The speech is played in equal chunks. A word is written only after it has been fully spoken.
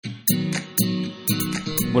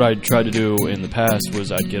what I tried to do in the past was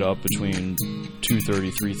I'd get up between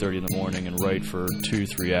 2:30, 3:30 in the morning and write for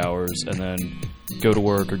 2-3 hours and then go to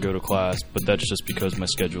work or go to class, but that's just because my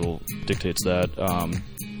schedule dictates that.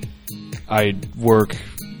 I work,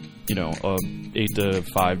 a 8 to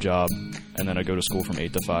 5 job, and then I go to school from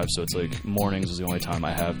 8 to 5, so it's like mornings is the only time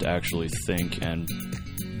I have to actually think and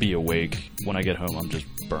be awake. When I get home, I'm just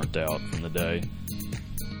burnt out from the day.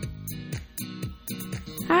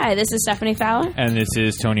 Hi, this is Stephanie Fowler. And this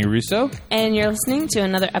is Tony Russo. And you're listening to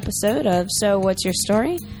another episode of So What's Your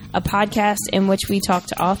Story? A podcast in which we talk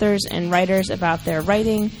to authors and writers about their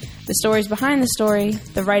writing, the stories behind the story,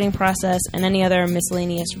 the writing process, and any other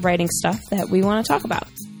miscellaneous writing stuff that we want to talk about.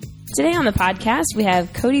 Today on the podcast, we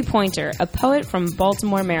have Cody Pointer, a poet from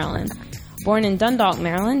Baltimore, Maryland. Born in Dundalk,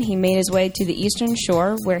 Maryland, he made his way to the Eastern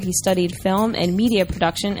Shore, where he studied film and media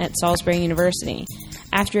production at Salisbury University.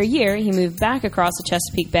 After a year, he moved back across the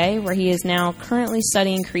Chesapeake Bay, where he is now currently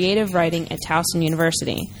studying creative writing at Towson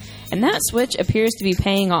University. And that switch appears to be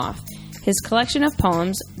paying off. His collection of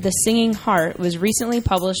poems, The Singing Heart, was recently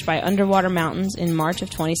published by Underwater Mountains in March of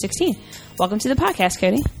 2016. Welcome to the podcast,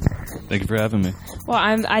 Cody. Thank you for having me. Well,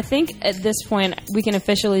 I think at this point we can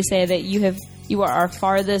officially say that you are our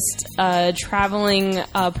farthest traveling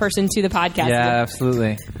person to the podcast. Yeah,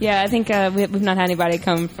 absolutely. Yeah, I think we've not had anybody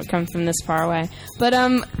come from this far away. But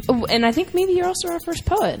and I think maybe you're also our first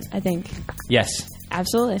poet. I think. Yes.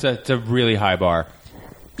 Absolutely. It's a really high bar.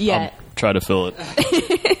 Yeah. I'll try to fill it.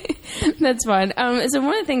 That's fine. So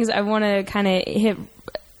one of the things I want to kind of hit,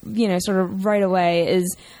 sort of right away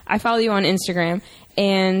is I follow you on Instagram,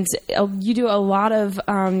 and you do a lot of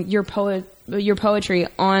your poetry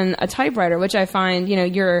on a typewriter, which I find,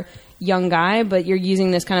 you're a young guy, but you're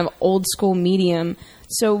using this kind of old school medium.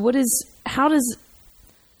 So how does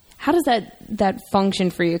that function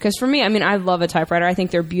for you? Because for me, I love a typewriter. I think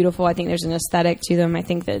they're beautiful. I think there's an aesthetic to them. I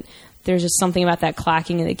think that there's just something about that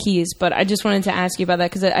clacking of the keys. But I just wanted to ask you about that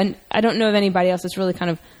because I don't know of anybody else that's really kind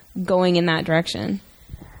of going in that direction.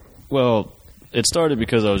 Well, it started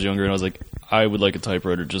because I was younger and I was like, I would like a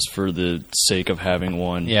typewriter just for the sake of having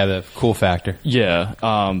one. Yeah, the cool factor. Yeah.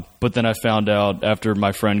 But then I found out after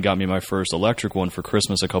my friend got me my first electric one for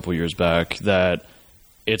Christmas a couple years back that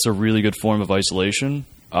it's a really good form of isolation.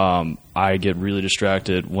 I get really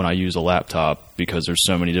distracted when I use a laptop because there's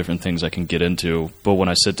so many different things I can get into. But when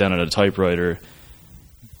I sit down at a typewriter,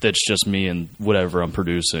 that's just me and whatever I'm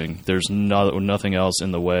producing. There's nothing else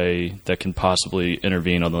in the way that can possibly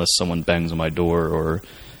intervene unless someone bangs on my door or,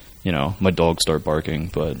 my dogs start barking.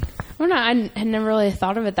 But well, no, I had never really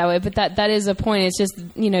thought of it that way. But that is a point. It's just,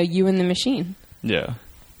 you and the machine. Yeah.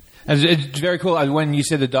 It's very cool. When you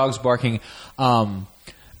said the dogs barking,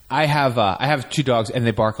 I have 2 dogs and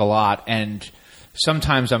they bark a lot, and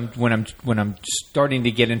sometimes when I'm starting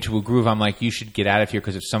to get into a groove, I'm like, you should get out of here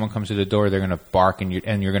because if someone comes to the door, they're going to bark and you're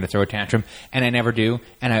going to throw a tantrum. And I never do,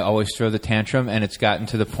 and I always throw the tantrum. And it's gotten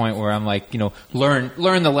to the point where I'm like, learn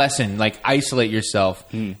the lesson, like isolate yourself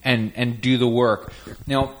and do the work.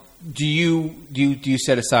 Now, do you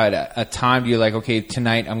set aside a time? Do you like, okay,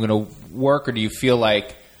 tonight I'm going to work, or do you feel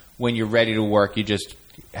like when you're ready to work, you just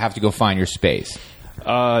have to go find your space?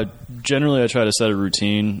 Generally, I try to set a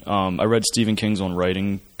routine. I read Stephen King's on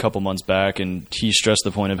writing a couple months back, and he stressed the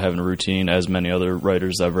point of having a routine, as many other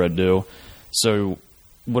writers I've read do. So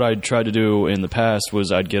what I tried to do in the past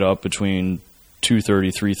was I'd get up between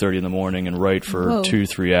 2:30, 3:30 in the morning and write for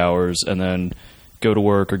 2-3 hours, and then go to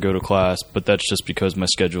work or go to class. But that's just because my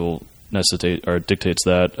schedule dictates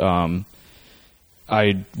that.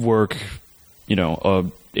 I work, a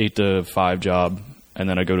 8 to 5 job. And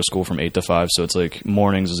then I go to school from 8 to 5, so it's like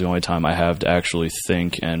mornings is the only time I have to actually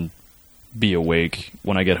think and be awake.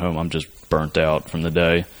 When I get home, I'm just burnt out from the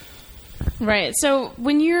day. Right. So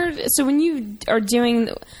when you are doing,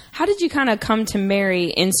 how did you kind of come to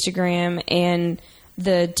marry Instagram and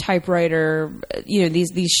the typewriter?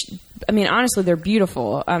 Honestly, they're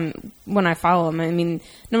beautiful. When I follow them,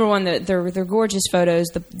 number one, they're gorgeous photos.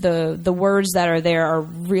 The words that are there are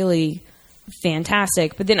really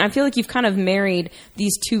fantastic, but then I feel like you've kind of married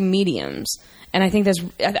these two mediums, and I think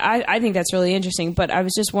that's really interesting. But I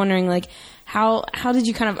was just wondering, like, how did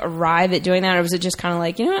you kind of arrive at doing that, or was it just kind of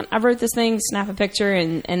like, I wrote this thing, snap a picture,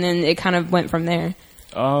 and then it kind of went from there?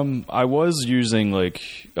 I was using like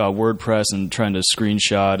WordPress and trying to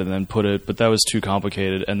screenshot and then put it, but that was too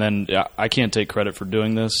complicated. And then I can't take credit for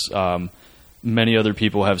doing this. Many other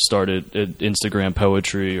people have started Instagram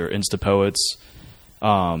poetry or Instapoets.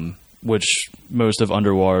 Which most of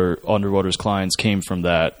Underwater's clients came from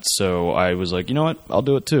that. So I was like, you know what? I'll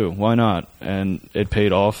do it too. Why not? And it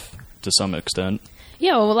paid off to some extent.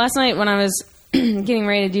 Yeah, well, last night when I was getting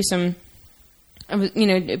ready to do some I was,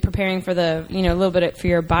 preparing for the, a little bit for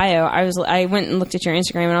your bio, I went and looked at your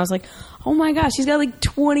Instagram and I was like, oh my gosh, he's got like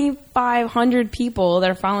 2,500 people that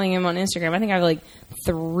are following him on Instagram. I think I have like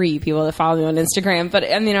 3 people that follow me on Instagram. But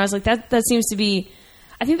I mean, I was like, that seems to be,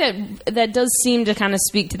 I think that does seem to kind of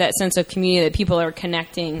speak to that sense of community that people are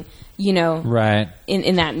connecting, right,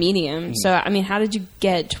 in that medium. So, I mean, how did you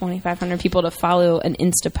get 2,500 people to follow an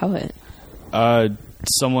Insta poet?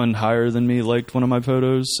 Someone higher than me liked one of my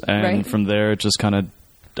photos, and from there, it just kind of,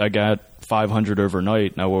 I got 500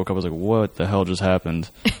 overnight, and I woke up, I was like, what the hell just happened?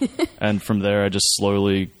 And from there, I just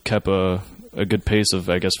slowly kept a good pace of,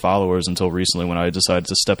 I guess, followers until recently when I decided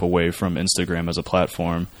to step away from Instagram as a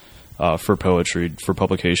platform for poetry, for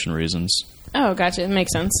publication reasons. Oh, gotcha. It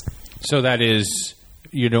makes sense. So that is,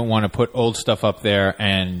 you don't want to put old stuff up there,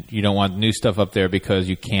 and you don't want new stuff up there because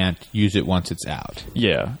you can't use it once it's out.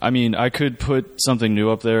 Yeah. I mean, I could put something new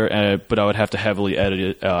up there, but I would have to heavily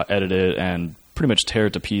edit it and pretty much tear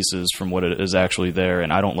it to pieces from what it is actually there,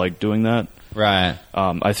 and I don't like doing that. Right.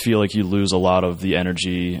 I feel like you lose a lot of the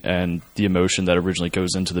energy and the emotion that originally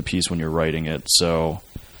goes into the piece when you're writing it. So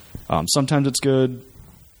sometimes it's good.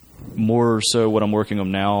 More so what I'm working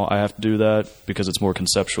on now, I have to do that because it's more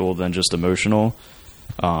conceptual than just emotional.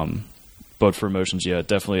 But for emotions, yeah,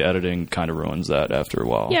 definitely editing kind of ruins that after a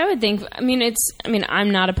while. Yeah, I would think. I mean,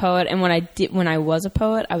 I'm not a poet, and when I was a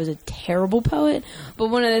poet, I was a terrible poet. But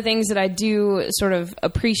one of the things that I do sort of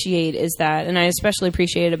appreciate is that, and I especially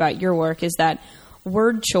appreciate about your work, is that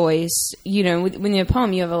word choice. When you're a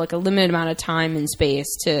poem, you have a limited amount of time and space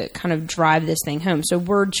to kind of drive this thing home. So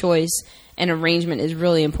word choice and arrangement is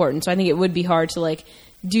really important. So I think it would be hard to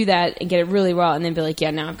do that and get it really well, and then be like, yeah,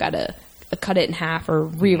 now I've got to cut it in half or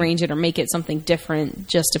rearrange it or make it something different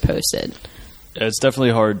just to post it. It's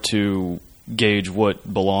definitely hard to gauge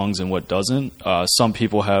what belongs and what doesn't. Some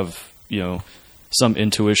people have, some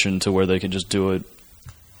intuition to where they can just do it,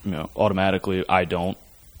 automatically. I don't.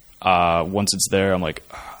 Once it's there, I'm like,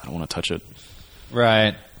 I don't want to touch it.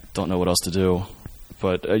 Right. Don't know what else to do.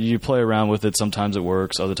 But you play around with it. Sometimes it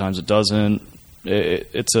works. Other times it doesn't.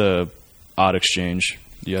 It's a odd exchange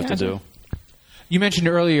you have to do. You mentioned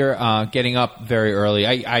earlier getting up very early.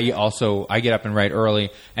 I get up and write early,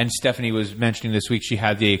 and Stephanie was mentioning this week she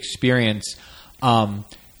had the experience.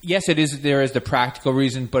 Yes, there is the practical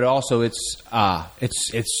reason, but also it's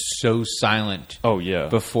so silent. Oh yeah.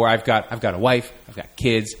 Before I've got a wife, I've got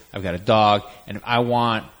kids, I've got a dog, and if I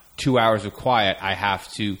want 2 hours of quiet, I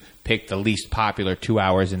have to pick the least popular 2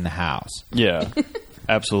 hours in the house. Yeah.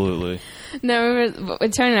 Absolutely. No,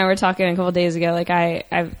 Tony and I were talking a couple of days ago.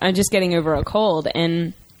 I'm just getting over a cold,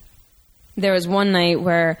 and there was one night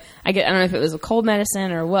where I don't know if it was a cold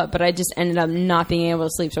medicine or what, but I just ended up not being able to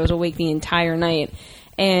sleep. So I was awake the entire night,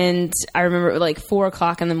 and I remember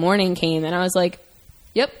 4:00 in the morning came, and I was like,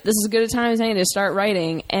 "Yep, this is as good a time as any to start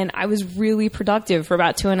writing." And I was really productive for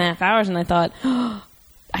about 2.5 hours, and I thought, oh,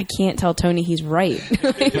 I can't tell Tony he's right.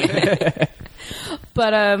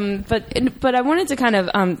 But I wanted to kind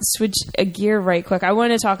of switch a gear right quick. I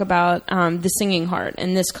wanted to talk about the Singing Heart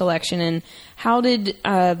and this collection, and how did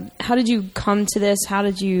you come to this? How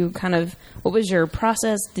did you what was your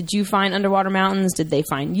process? Did you find Underwater Mountains? Did they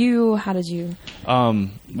find you? How did you?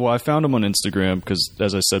 Well, I found them on Instagram because,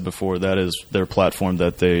 as I said before, that is their platform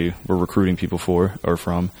that they were recruiting people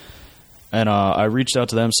from. And I reached out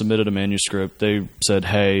to them, submitted a manuscript. They said,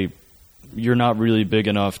 hey, you're not really big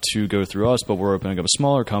enough to go through us, but we're opening up a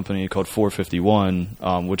smaller company called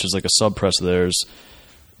 451, which is like a sub-press of theirs.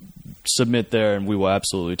 Submit there, and we will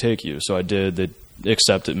absolutely take you. So I did. They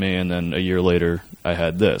accepted me, and then a year later, I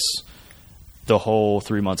had this. The whole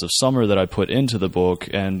 3 months of summer that I put into the book,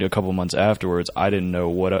 and a couple months afterwards, I didn't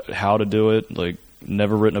know how to do it.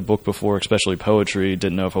 Never written a book before, especially poetry.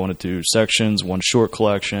 Didn't know if I wanted to do sections, one short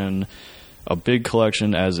collection, a big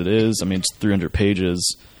collection as it is. I mean, it's 300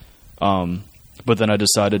 pages. But then I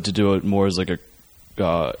decided to do it more as a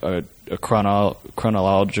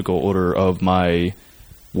chronological order of my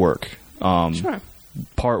work. Sure.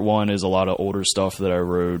 Part 1 is a lot of older stuff that I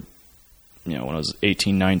wrote, when I was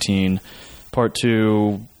 18, 19. Part 2,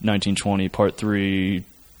 1920. Part 3,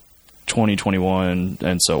 2021,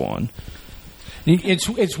 and so on.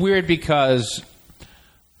 It's weird because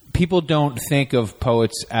people don't think of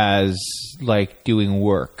poets as doing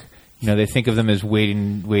work. They think of them as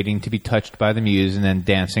waiting to be touched by the muse and then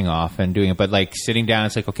dancing off and doing it. But sitting down,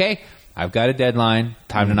 it's okay, I've got a deadline,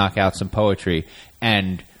 time to knock out some poetry.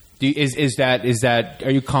 And is that?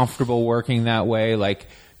 Are you comfortable working that way?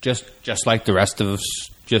 Just like the rest of us,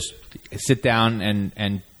 just sit down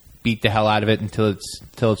and beat the hell out of it until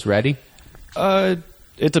it's ready.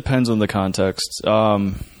 It depends on the context.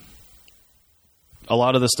 a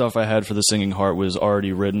lot of the stuff I had for The Singing Heart was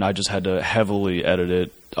already written. I just had to heavily edit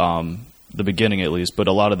it, the beginning at least. But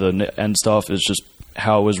a lot of the end stuff is just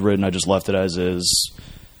how it was written. I just left it as is,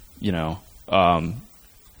 you know.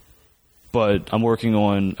 But I'm working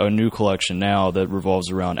on a new collection now that revolves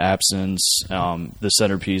around absence. The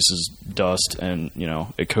centerpiece is dust, and, you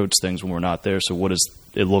know, it coats things when we're not there. So what does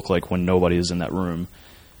it look like when nobody is in that room?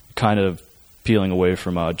 Kind of peeling away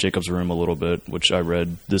from Jacob's Room a little bit, which I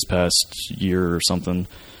read this past year or something.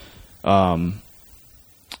 I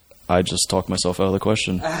just talked myself out of the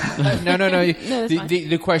question. No. that's fine.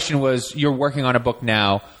 The question was, you're working on a book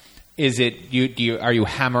now. Is it are you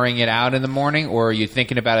hammering it out in the morning, or are you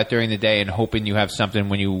thinking about it during the day and hoping you have something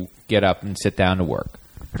when you get up and sit down to work?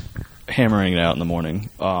 Hammering it out in the morning.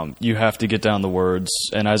 You have to get down the words,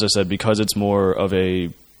 and as I said, because it's more of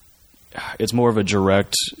a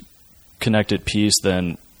direct, connected piece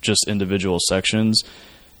than just individual sections.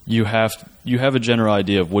 You have a general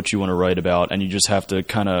idea of what you want to write about, and you just have to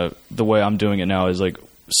kind of, the way I'm doing it now is like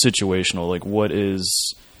situational. Like, what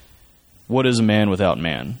is a man without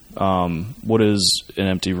man? What is an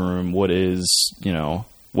empty room? What is, you know,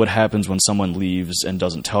 what happens when someone leaves and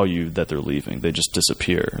doesn't tell you that they're leaving? They just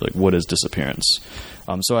disappear. Like, what is disappearance?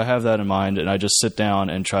 So I have that in mind, and I just sit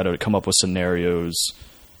down and try to come up with scenarios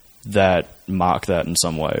that mock that in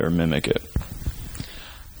some way or mimic it.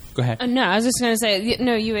 Go ahead. No, I was just going to say,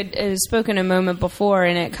 no, you had spoken a moment before,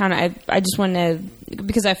 and it kind of, I just wanted to,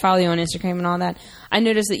 because I follow you on Instagram and all that, I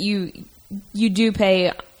noticed that you do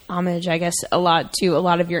pay homage, I guess, a lot to a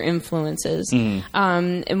lot of your influences.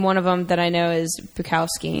 And one of them that I know is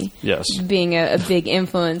Bukowski. Yes. Being a big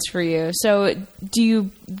influence for you. So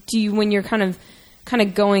do you when you're kind of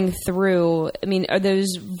going through, I mean, are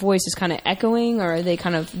those voices kind of echoing, or are they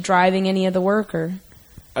kind of driving any of the work? Or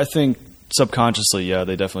I think subconsciously, yeah,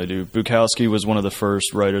 they definitely do. Bukowski was one of the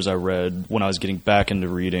first writers I read when I was getting back into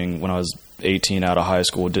reading. When I was 18 out of high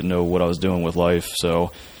school, didn't know what I was doing with life,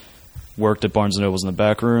 so worked at Barnes & Noble's in the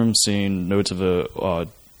back room, seeing notes of a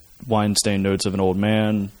wine-stained notes of an old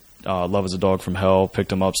man, Love is a Dog from Hell,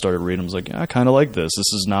 picked him up, started reading. I was like, yeah, I kind of like this.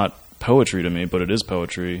 This is not poetry to me, but it is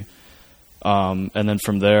poetry. And then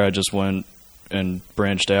from there, I just went and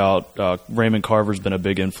branched out. Raymond Carver's been a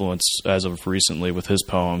big influence as of recently with his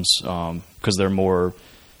poems, because they're more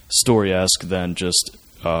story-esque than just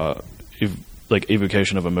like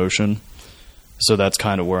evocation of emotion. So that's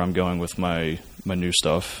kind of where I'm going with my new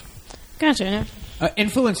stuff. Gotcha.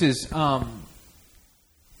 Influences.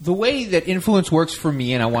 The way that influence works for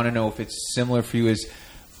me, and I want to know if it's similar for you, is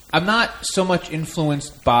I'm not so much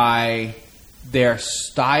influenced by their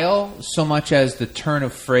style so much as the turn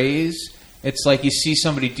of phrase. It's like you see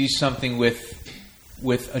somebody do something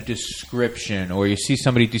with a description, or you see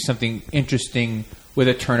somebody do something interesting with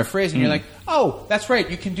a turn of phrase, and you're like, oh, that's right,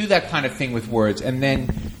 you can do that kind of thing with words. And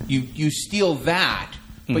then you steal that,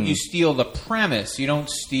 but you steal the premise. You don't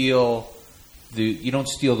steal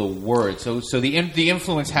the words. So the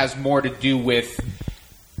influence has more to do with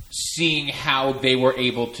seeing how they were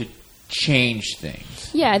able to change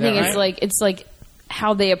things. Yeah, I think right? it's like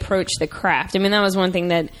how they approach the craft. I mean, that was one thing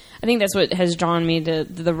that I think that's what has drawn me to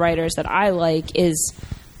the writers that I like is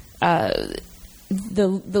the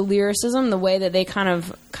lyricism, the way that they kind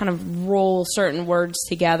of roll certain words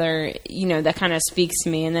together. You know, that kind of speaks to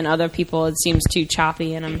me. And then other people, it seems too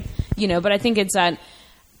choppy, and I'm, you know. But I think it's that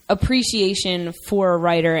appreciation for a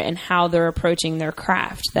writer and how they're approaching their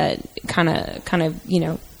craft that kind of you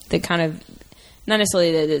know, that kind of, not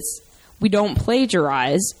necessarily that it's, we don't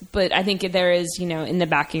plagiarize, but I think there is, you know, in the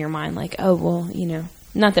back of your mind, like, oh, well, you know,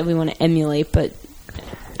 not that we want to emulate, but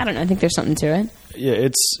I don't know, I think there's something to it. Yeah,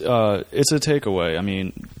 it's a takeaway. I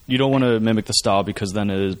mean, you don't want to mimic the style because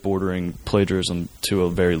then it is bordering plagiarism to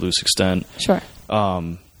a very loose extent. Sure.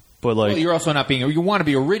 But like, well, you're also not being, you want to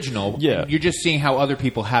be original. Yeah. You're just seeing how other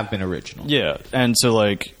people have been original. Yeah. And so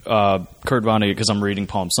like, Kurt Vonnegut, because I'm reading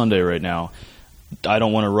Palm Sunday right now, I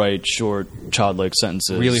don't want to write short, childlike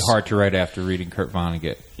sentences. Really hard to write after reading Kurt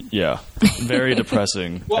Vonnegut. Yeah. Very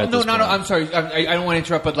depressing. Well, no, I'm sorry. I don't want to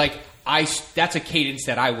interrupt, but like, that's a cadence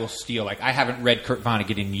that I will steal. Like, I haven't read Kurt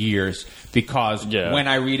Vonnegut in years because when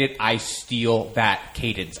I read it, I steal that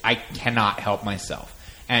cadence. I cannot help myself.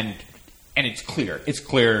 And it's clear. It's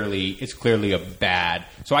clearly a bad.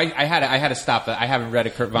 So I had to stop that. I haven't read a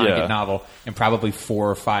Kurt Vonnegut novel in probably 4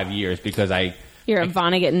 or 5 years because You're a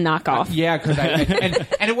Vonnegut knockoff. Yeah, because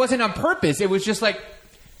and it wasn't on purpose. It was just like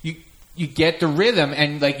you get the rhythm,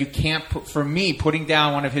 and like you can't for me putting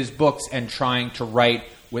down one of his books and trying to write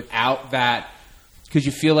without that, because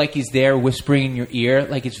you feel like he's there whispering in your ear.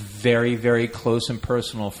 Like, it's very, very close and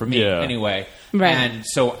personal for me. Yeah. Anyway, Right.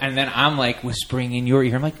 And then I'm like whispering in your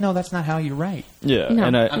ear. I'm like, no, that's not how you write. Yeah, No.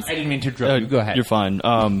 and I didn't mean to interrupt you. Go ahead. You're fine.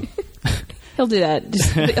 He'll do that.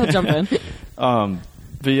 He'll jump in.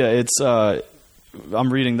 But yeah, it's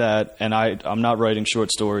I'm reading that, and I'm not writing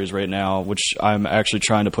short stories right now, which I'm actually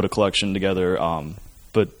trying to put a collection together.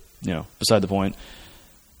 But beside the point.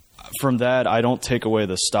 From that, I don't take away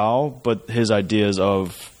the style, but his ideas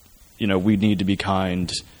of, we need to be kind.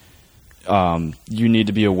 You need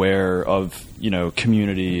to be aware of,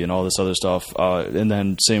 community and all this other stuff. And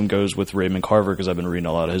then same goes with Raymond Carver, because I've been reading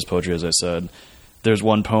a lot of his poetry, as I said. There's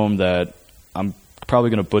one poem that I'm probably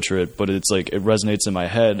going to butcher it, but it's like it resonates in my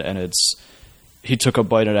head, and it's he took a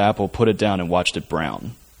bite of an apple, put it down, and watched it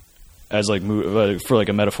brown. As for like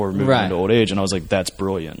a metaphor of moving into old age. And I was like, that's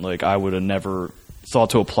brilliant. Like, I would have never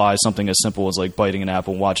thought to apply something as simple as like biting an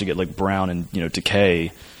apple and watching it like brown and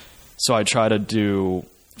decay. So I try to do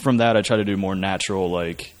more natural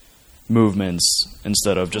like movements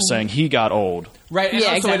instead of just saying he got old. Right. And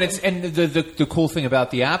Yeah, also, exactly. and the cool thing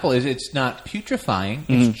about the apple is it's not putrefying.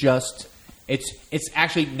 It's just it's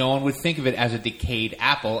actually, no one would think of it as a decayed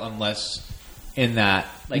apple unless in that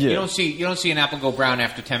you don't see an apple go brown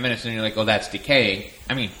after 10 minutes and you're like, oh, that's decaying.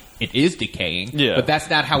 I mean, it is decaying, but that's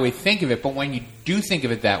not how we think of it. But when you do think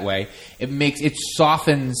of it that way, it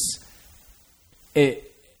softens it.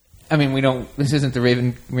 I mean, this isn't the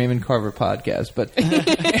Raymond Carver podcast, but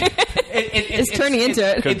it's turning into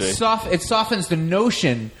it. It softens the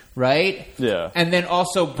notion, right? Yeah. And then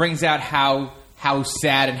also brings out how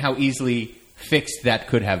sad and how easily fixed that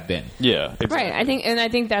could have been. Yeah, exactly. Right. I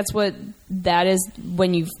think that's what that is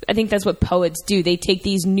I think that's what poets do. They take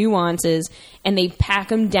these nuances and they pack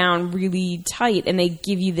them down really tight, and they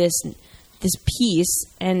give you this piece,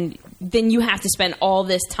 and then you have to spend all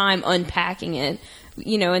this time unpacking it,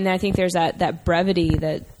 and I think there's that brevity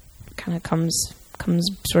that kind of comes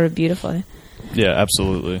sort of beautifully. Yeah,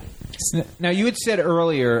 absolutely. Now, you had said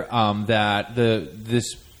earlier that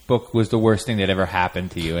this book was the worst thing that ever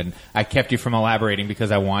happened to you, and I kept you from elaborating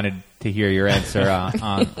because I wanted to hear your answer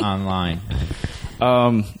online.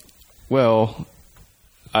 Well,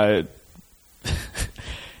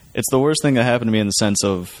 it's the worst thing that happened to me in the sense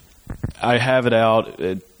of I have it out,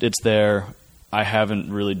 it's there. I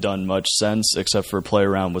haven't really done much since, except for play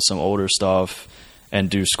around with some older stuff and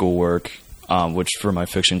do schoolwork, which for my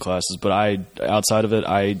fiction classes. But outside of it,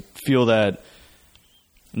 I feel that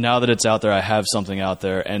now that it's out there, I have something out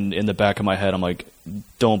there, and in the back of my head, I'm like,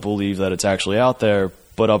 don't believe that it's actually out there.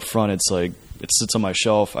 But up front, it's like it sits on my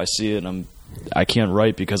shelf. I see it, and I can't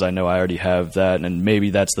write because I know I already have that, and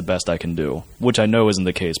maybe that's the best I can do, which I know isn't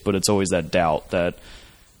the case. But it's always that doubt that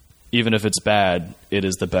even if it's bad, it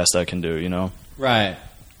is the best I can do. Right.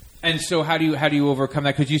 And so, how do you overcome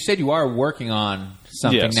that? Because you said you are working on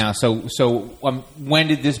something now. So when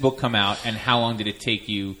did this book come out, and how long did it take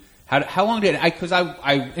you? How long did because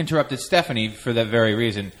I interrupted Stephanie for that very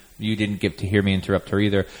reason. You didn't get to hear me interrupt her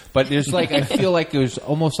either. But there's I feel like there's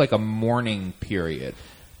almost like a mourning period.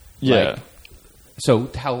 Yeah.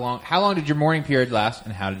 So how long did your mourning period last,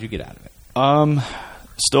 and how did you get out of it?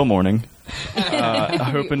 Still mourning.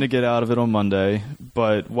 Hoping to get out of it on Monday.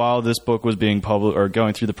 But while this book was being published, or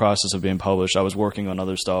going through the process of being published, I was working on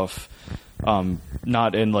other stuff.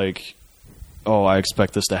 Not in I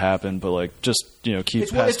expect this to happen, but just keep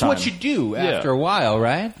past time. It's what you do after a while,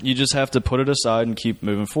 right? You just have to put it aside and keep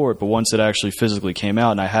moving forward. But once it actually physically came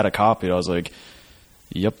out and I had a copy, I was like,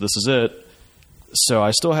 yep, this is it. So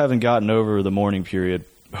I still haven't gotten over the mourning period,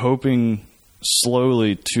 hoping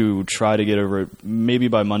slowly to try to get over it. Maybe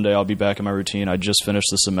by Monday I'll be back in my routine. I just finished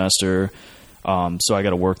the semester, so I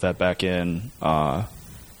got to work that back in.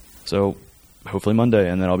 So hopefully Monday,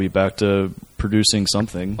 and then I'll be back to producing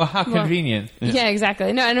something. Well, how convenient. Yeah,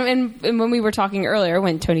 exactly. No, and when we were talking earlier,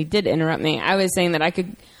 when Tony did interrupt me, I was saying that I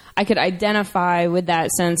could identify with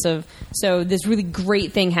that sense of, so this really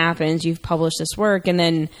great thing happens, you've published this work, and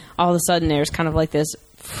then all of a sudden there's kind of like this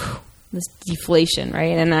deflation,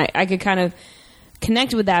 right? And I could kind of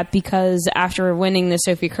connect with that because after winning the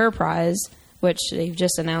Sophie Kerr Prize, which they've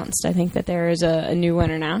just announced, I think that there is a new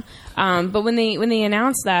winner now. But when they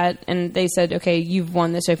announced that and they said, okay, you've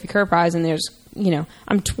won the Sophie Kerr Prize, and there's,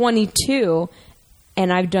 I'm 22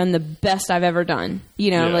 and I've done the best I've ever done.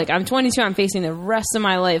 I'm 22, I'm facing the rest of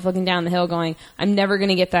my life looking down the hill going, I'm never going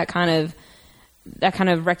to get that kind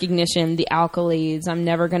of recognition, the accolades. I'm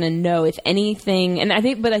never going to know if anything. And I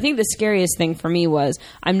think the scariest thing for me was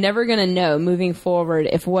I'm never going to know moving forward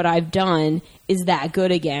if what I've done is that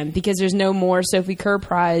good again, because there's no more Sophie Kerr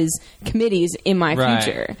Prize committees in my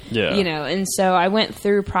future. Yeah. And so I went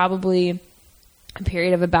through probably a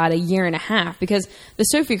period of about a year and a half, because the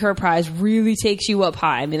Sophie Kerr Prize really takes you up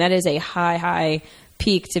high. I mean, that is a high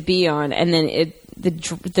peak to be on, and then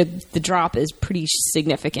the drop is pretty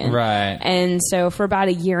significant. Right. And so for about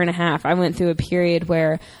a year and a half, I went through a period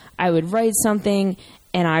where I would write something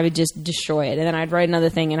and I would just destroy it. And then I'd write another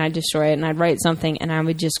thing and I'd destroy it. And I'd write something and I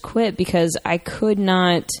would just quit because I could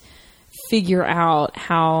not figure out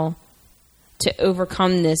how to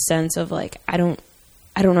overcome this sense of like, I don't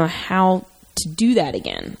know how to do that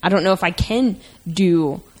again. I don't know if I can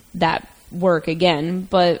do that work again.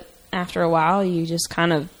 But after a while, you just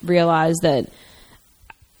kind of realize that,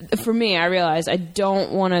 for me, I realized I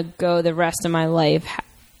don't want to go the rest of my life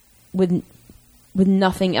with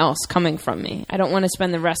nothing else coming from me. I don't want to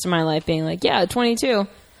spend the rest of my life being like, yeah, 22,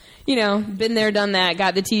 been there, done that,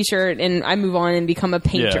 got the T-shirt, and I move on and become a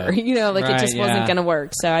painter. Yeah. It just wasn't going to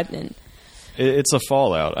work. So it's a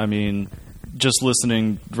fallout. I mean, just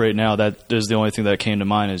listening right now, that is the only thing that came to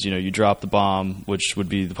mind is, you drop the bomb, which would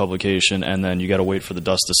be the publication, and then you got to wait for the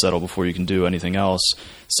dust to settle before you can do anything else.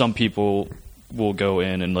 Some people will go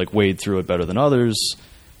in and like wade through it better than others.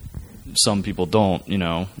 Some people don't.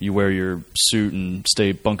 You wear your suit and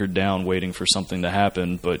stay bunkered down waiting for something to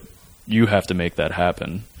happen, but you have to make that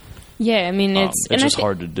happen. Yeah, I mean, it's just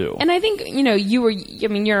hard to do. And I think, you're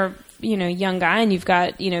a young guy, and you've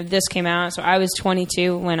got, this came out, so I was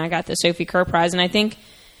 22 when I got the Sophie Kerr Prize, and I think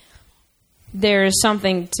there's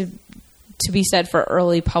something to be said for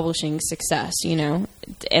early publishing success, and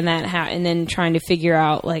then trying to figure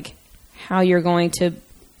out like how you're going to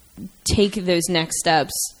take those next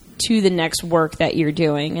steps to the next work that you're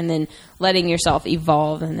doing, and then letting yourself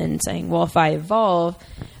evolve, and then saying, well, if I evolve,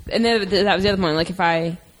 and then that was the other point, like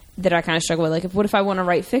I kind of struggle with, like, what if I want to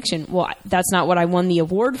write fiction? Well, that's not what I won the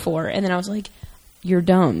award for. And then I was like, you're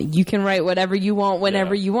dumb. You can write whatever you want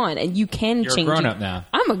whenever you want, and you can change. You're a grown up now.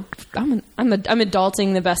 I'm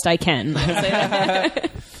adulting the best I can.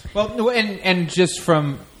 Well, and just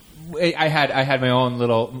from, I had my own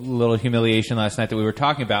little humiliation last night that we were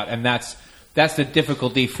talking about, and that's the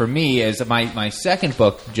difficulty for me. Is my second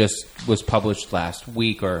book just was published last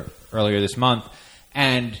week or earlier this month,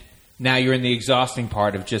 and now you're in the exhausting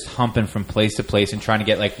part of just humping from place to place and trying to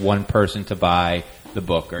get like one person to buy the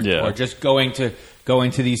book, or just going to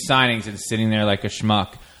these signings and sitting there like a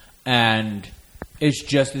schmuck. And it's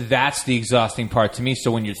just, that's the exhausting part to me.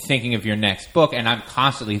 So when you're thinking of your next book, and I'm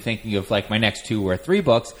constantly thinking of like my next 2 or 3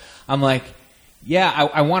 books, I'm like, yeah,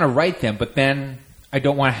 I want to write them, but then I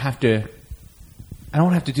don't want to have to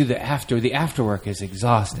do the after. The after work is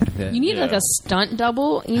exhausting. You need like a stunt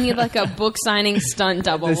double. You need like a book signing stunt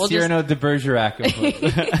double. The Cyrano de Bergerac of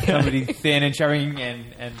books. Somebody thin and charming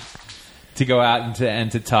and to go out and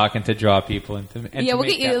to talk and to draw people and we'll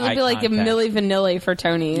get you. It'll be like a Milli Vanilli for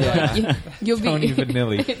Tony. Yeah. Like you'll Tony be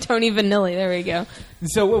Vanilli. Tony Vanilli. There we go.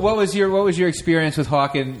 So what was your experience with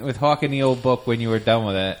Hawk and the old book when you were done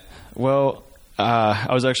with it? Well,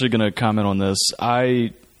 I was actually going to comment on this.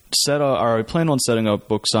 I planned on setting up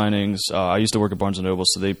book signings. I used to work at Barnes & Noble,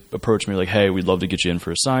 so they approached me like, hey, we'd love to get you in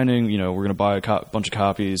for a signing. We're going to buy a bunch of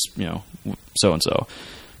copies, so-and-so.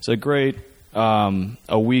 So great.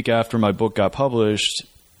 A week after my book got published,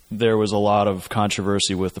 there was a lot of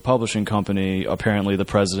controversy with the publishing company. Apparently, the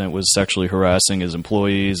president was sexually harassing his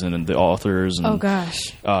employees and the authors. And, oh,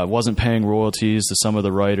 gosh. Wasn't paying royalties to some of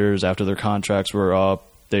the writers after their contracts were up.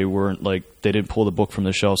 They didn't pull the book from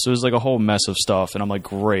the shelf. So it was like a whole mess of stuff. And I'm like,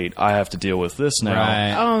 great, I have to deal with this now.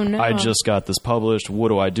 Right. Oh, no. I just got this published. What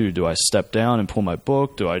do I do? Do I step down and pull my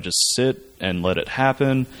book? Do I just sit and let it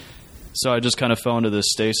happen? So I just kind of fell into this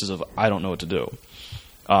stasis of I don't know what to do.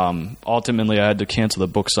 Ultimately, I had to cancel the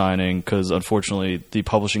book signing because, unfortunately, the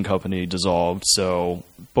publishing company dissolved. So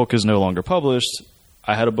book is no longer published.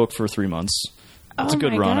 I had a book for 3 months. It's a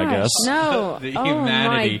good run, gosh. I guess. No. The oh,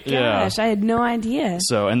 humanity. my gosh. Yeah. I had no idea.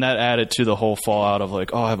 So, and that added to the whole fallout of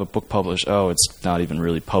like, oh, I have a book published. Oh, it's not even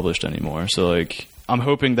really published anymore. So, like, I'm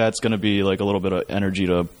hoping that's going to be like a little bit of energy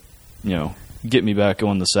to, get me back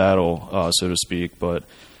on the saddle, so to speak. But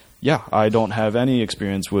yeah, I don't have any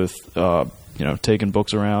experience with, taking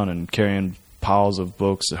books around and carrying piles of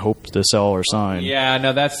books that hope to sell or sign. Yeah,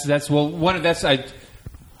 no,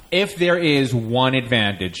 if there is one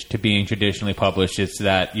advantage to being traditionally published, it's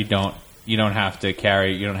that you don't have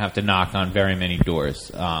to knock on very many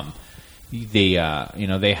doors. They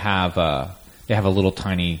have a little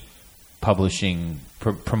tiny publishing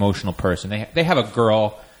promotional person. They have a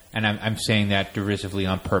girl, and I'm saying that derisively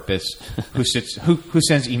on purpose, who sends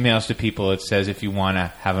emails to people that says, if you want to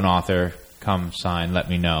have an author come sign, let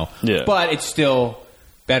me know. Yeah. But it's still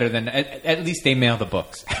better than at least they mail the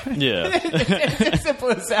books. Yeah. It's as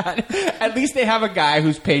simple as that. At least they have a guy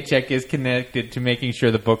whose paycheck is connected to making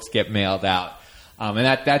sure the books get mailed out, and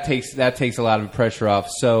that takes a lot of pressure off.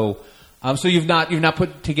 So you've not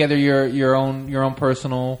put together your own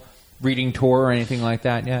personal reading tour or anything like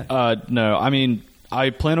that yet? No. I mean,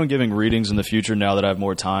 I plan on giving readings in the future now that I have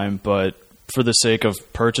more time, but for the sake of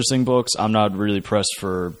purchasing books, I'm not really pressed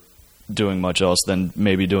for doing much else than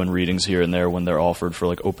maybe doing readings here and there when they're offered for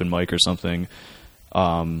like open mic or something,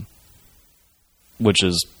 which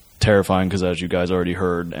is terrifying because, as you guys already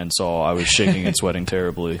heard and saw, I was shaking and sweating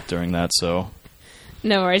terribly during that. So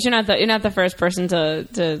no worries, you're not the first person to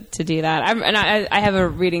do that. I have a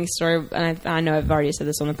reading story, and I know I've already said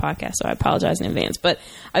this on the podcast, so I apologize in advance. But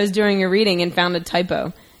I was doing a reading and found a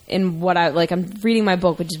typo in what I'm reading my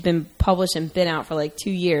book, which has been published and been out for like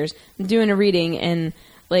 2 years. I'm doing a reading and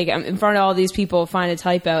like I'm in front of all these people, find a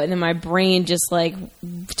typo, and then my brain just like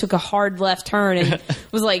took a hard left turn and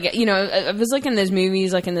was like, I was like in those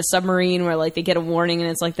movies, like in the submarine where like they get a warning and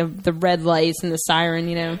it's like the red lights and the siren,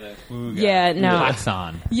 Yeah, no. Lights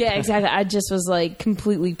on. Yeah, exactly. I just was like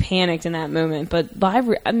completely panicked in that moment. But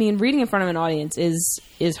reading in front of an audience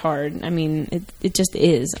is hard. I mean, it just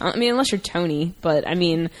is. I mean, unless you're Tony, but I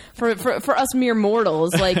mean, for us mere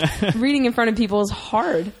mortals, like reading in front of people is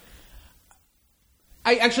hard.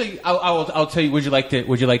 I'll tell you. Would you like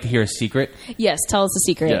to hear a secret? Yes, tell us the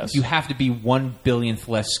secret. Yes. You have to be 1/100000th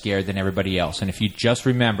less scared than everybody else, and if you just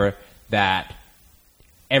remember that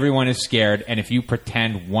everyone is scared, and if you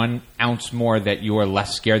pretend 1 ounce more that you are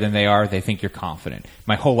less scared than they are, they think you're confident.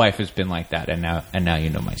 My whole life has been like that, and now you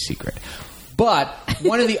know my secret. But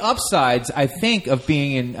one of the upsides, I think, of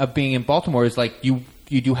being in Baltimore is like you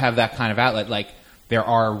do have that kind of outlet. Like there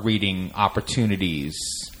are reading opportunities.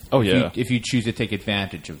 Oh yeah, if you choose to take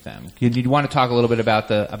advantage of them. You want to talk a little bit about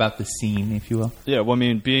the scene, if you will? Yeah. Well, I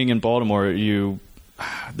mean, being in Baltimore,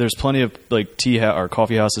 there's plenty of like or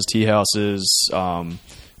coffee houses, tea houses,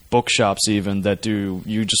 bookshops even that do.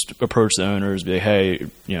 You just approach the owners, be like, hey,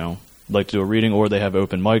 like to do a reading, or they have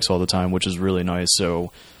open mics all the time, which is really nice.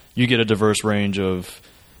 So you get a diverse range of,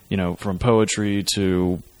 from poetry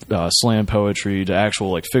to slam poetry to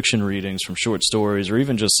actual like fiction readings from short stories, or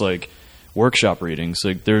even just like workshop readings.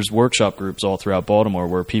 Like there's workshop groups all throughout Baltimore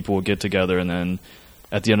where people will get together and then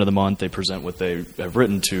at the end of the month they present what they have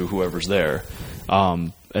written to whoever's there.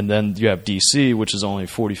 And then you have DC, which is only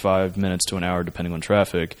 45 minutes to an hour depending on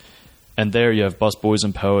traffic. And there you have Bus Boys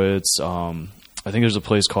and Poets. I think there's a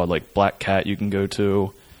place called like Black Cat you can go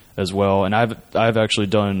to as well. And I've actually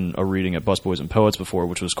done a reading at Bus Boys and Poets before,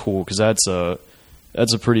 which was cool because that's a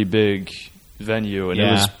pretty big venue and it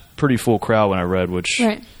was pretty full crowd when I read, which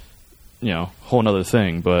right. Whole nother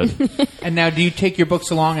thing, but... And now, do you take your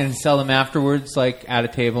books along and sell them afterwards, like at a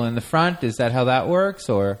table in the front? Is that how that works,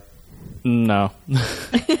 or...? No.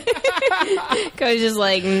 Coach just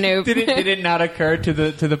like, nope. Did it not occur to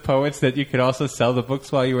the poets that you could also sell the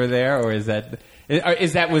books while you were there, or was that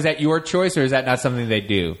your choice, or is that not something they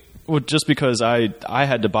do? Well, just because I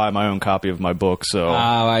had to buy my own copy of my book, so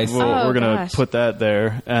I see. we're going to put that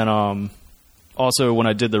there, and... Also, when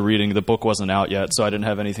I did the reading, the book wasn't out yet, so I didn't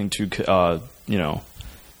have anything to,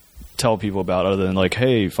 tell people about other than like,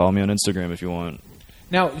 hey, follow me on Instagram if you want.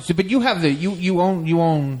 Now, but you have you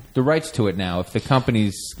own the rights to it now. If the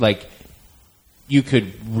company's like, you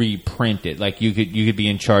could reprint it. Like you could be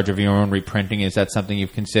in charge of your own reprinting. Is that something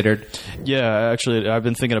you've considered? Yeah, actually, I've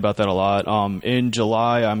been thinking about that a lot. In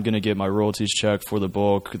July, I'm going to get my royalties check for the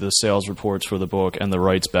book, the sales reports for the book, and the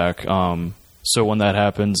rights back. So when that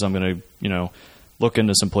happens, I'm going to, look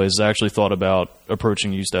into some places. I actually thought about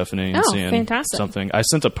approaching you, Stephanie, and seeing fantastic. something. I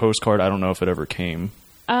sent a postcard. I don't know if it ever came.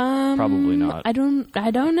 Probably not. I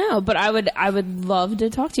don't know, but I would love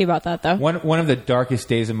to talk to you about that though. One of the darkest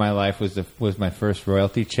days of my life was my first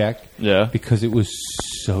royalty check. Yeah, because it was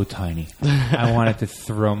so tiny. I wanted to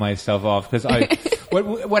throw myself off because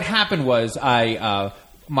what happened was my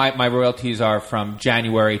royalties are from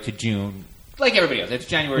January to June, like everybody else. It's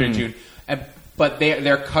January to June. But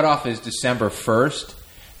their cutoff is December 1st,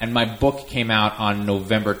 and my book came out on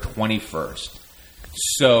November 21st.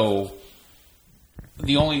 So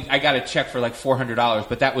I got a check for like $400,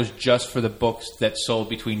 but that was just for the books that sold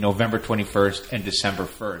between November 21st and December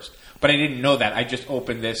 1st. But I didn't know that. I just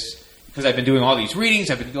opened this because I've been doing all these readings.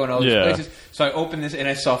 I've been going to all these places. So I opened this and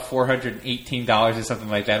I saw $418 or something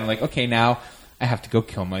like that. I'm like, okay, now I have to go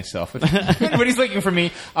kill myself. If anybody's looking for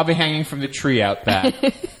me, I'll be hanging from the tree out back.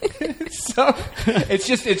 So it's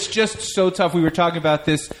just so tough. We were talking about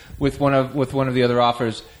this with one of the other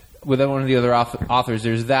authors. With one of the other authors,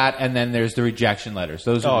 there's that, and then there's the rejection letters.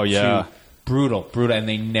 Those are Brutal, and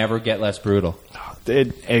they never get less brutal.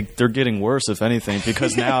 They're getting worse, if anything,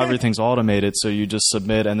 because now everything's automated. So you just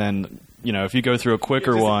submit, and then if you go through a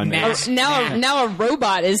quicker one, now a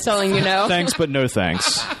robot is telling you no. Thanks, but no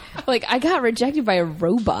thanks. Like, I got rejected by a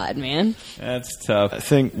robot, man. That's tough. I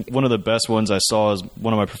think one of the best ones I saw is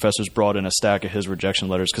one of my professors brought in a stack of his rejection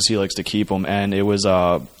letters because he likes to keep them, and it was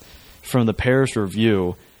from the Paris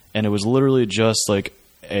Review, and it was literally just like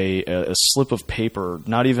a slip of paper,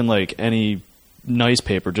 not even like any nice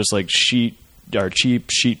paper, just like cheap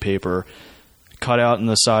sheet paper, cut out in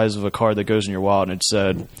the size of a card that goes in your wallet, and it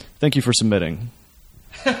said, "Thank you for submitting."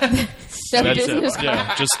 That's it.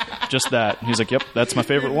 Yeah, just that. He's like, "Yep, that's my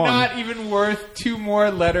favorite one." Not even worth 2 more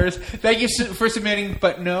letters. Thank you for submitting,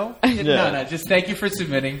 but no. No, just thank you for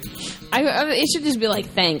submitting. It should just be like,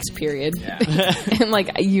 thanks, period. Yeah. And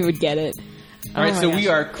like, you would get it. All right, so we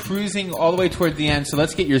are cruising all the way toward the end, so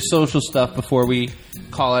let's get your social stuff before we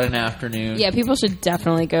call it an afternoon. Yeah, people should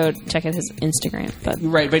definitely go check out his Instagram.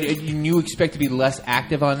 Right, but you expect to be less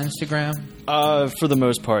active on Instagram? For the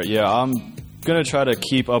most part, yeah. I'm going to try to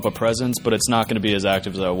keep up a presence, but it's not going to be as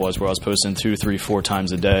active as I was, where I was posting 2, 3, 4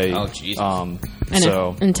 times a day. Oh, Jesus.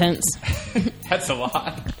 So intense. That's a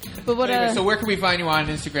lot. But anyway, so where can we find you on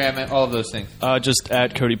Instagram and all of those things? Just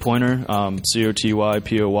at Cody Pointer,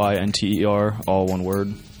 COTYPOYNTER, all one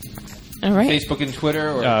word. All right. Facebook and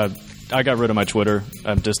Twitter? Or? I got rid of my Twitter.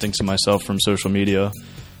 I'm distancing myself from social media.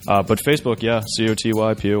 But Facebook, yeah,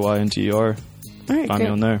 COTYPOYNTER. All right, find me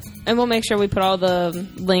on there. And we'll make sure we put all the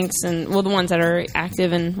links and the ones that are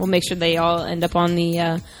active, and we'll make sure they all end up on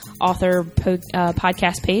the author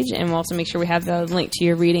podcast page, and we'll also make sure we have the link to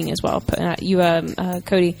your reading as well.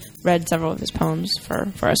 Cody read several of his poems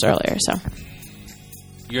for us earlier, so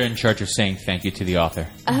you're in charge of saying thank you to the author.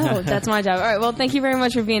 Oh, that's my job. All right, well, thank you very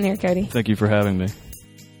much for being here, Cody. Thank you for having me.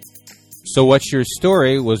 So What's Your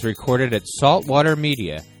Story was recorded at Saltwater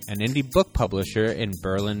Media, an indie book publisher in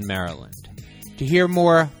Berlin, Maryland. To hear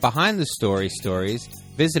more behind the stories,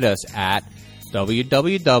 visit us at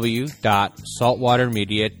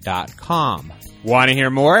www.saltwatermedia.com. Want to hear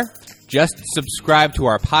more? Just subscribe to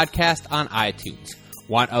our podcast on iTunes.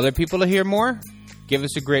 Want other people to hear more? Give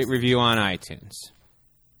us a great review on iTunes.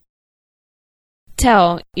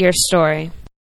 Tell your story.